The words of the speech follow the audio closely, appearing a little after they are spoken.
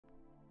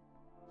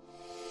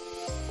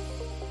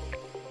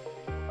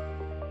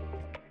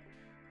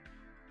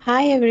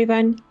Hi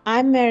everyone,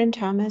 I'm Merine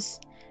Thomas.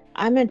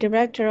 I'm a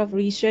director of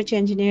research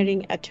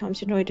engineering at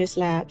Thomson Reuters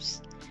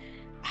Labs.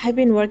 I've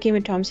been working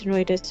with Thomson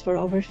Reuters for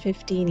over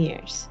 15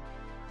 years.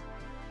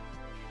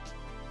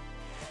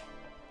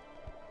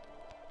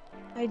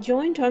 I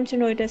joined Thomson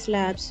Reuters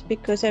Labs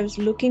because I was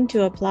looking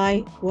to apply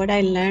what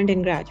I learned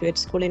in graduate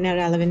school in a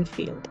relevant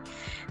field.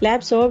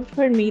 Labs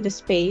offered me the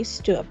space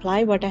to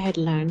apply what I had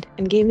learned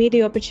and gave me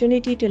the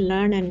opportunity to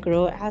learn and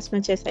grow as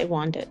much as I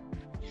wanted.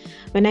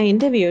 When I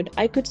interviewed,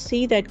 I could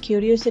see that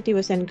curiosity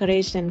was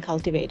encouraged and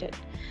cultivated.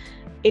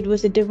 It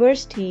was a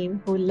diverse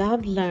team who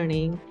loved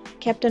learning,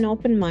 kept an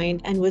open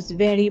mind, and was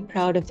very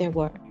proud of their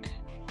work.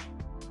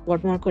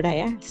 What more could I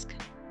ask?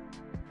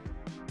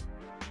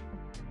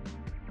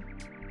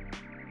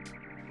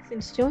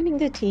 Since joining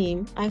the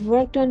team, I've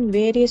worked on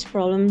various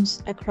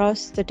problems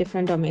across the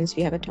different domains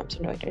we have at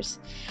Thomson Reuters,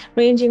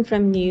 ranging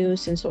from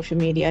news and social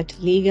media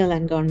to legal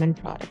and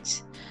government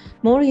products.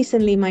 More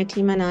recently, my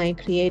team and I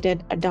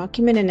created a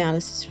document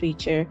analysis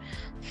feature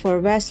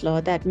for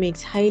Westlaw that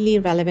makes highly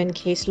relevant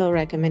case law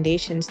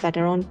recommendations that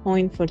are on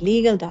point for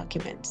legal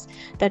documents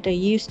that are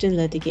used in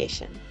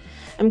litigation.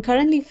 I'm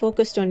currently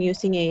focused on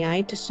using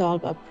AI to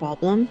solve a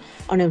problem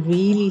on a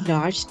really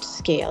large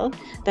scale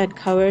that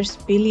covers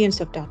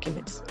billions of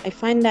documents. I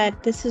find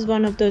that this is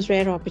one of those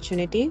rare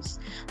opportunities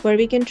where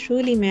we can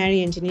truly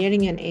marry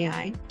engineering and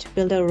AI to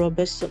build a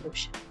robust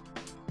solution.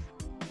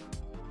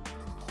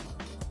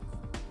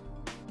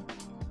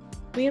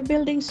 We are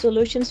building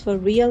solutions for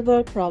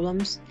real-world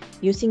problems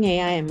using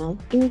AI/ML,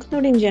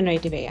 including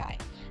generative AI.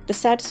 The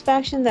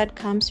satisfaction that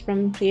comes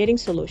from creating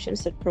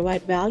solutions that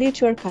provide value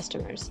to our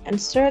customers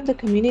and serve the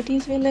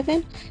communities we live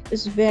in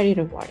is very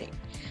rewarding.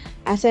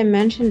 As I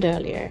mentioned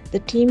earlier, the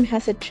team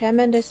has a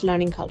tremendous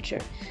learning culture.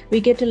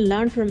 We get to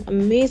learn from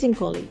amazing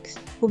colleagues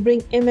who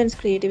bring immense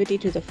creativity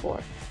to the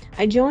fore.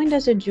 I joined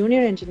as a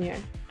junior engineer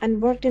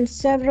and worked in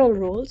several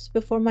roles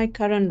before my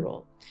current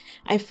role.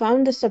 I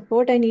found the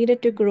support I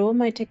needed to grow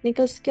my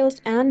technical skills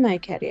and my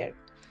career.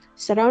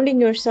 Surrounding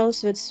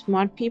yourselves with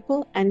smart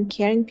people and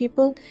caring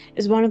people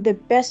is one of the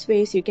best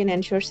ways you can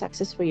ensure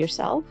success for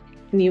yourself,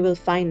 and you will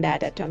find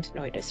that at Thomson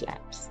Reuters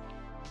Labs.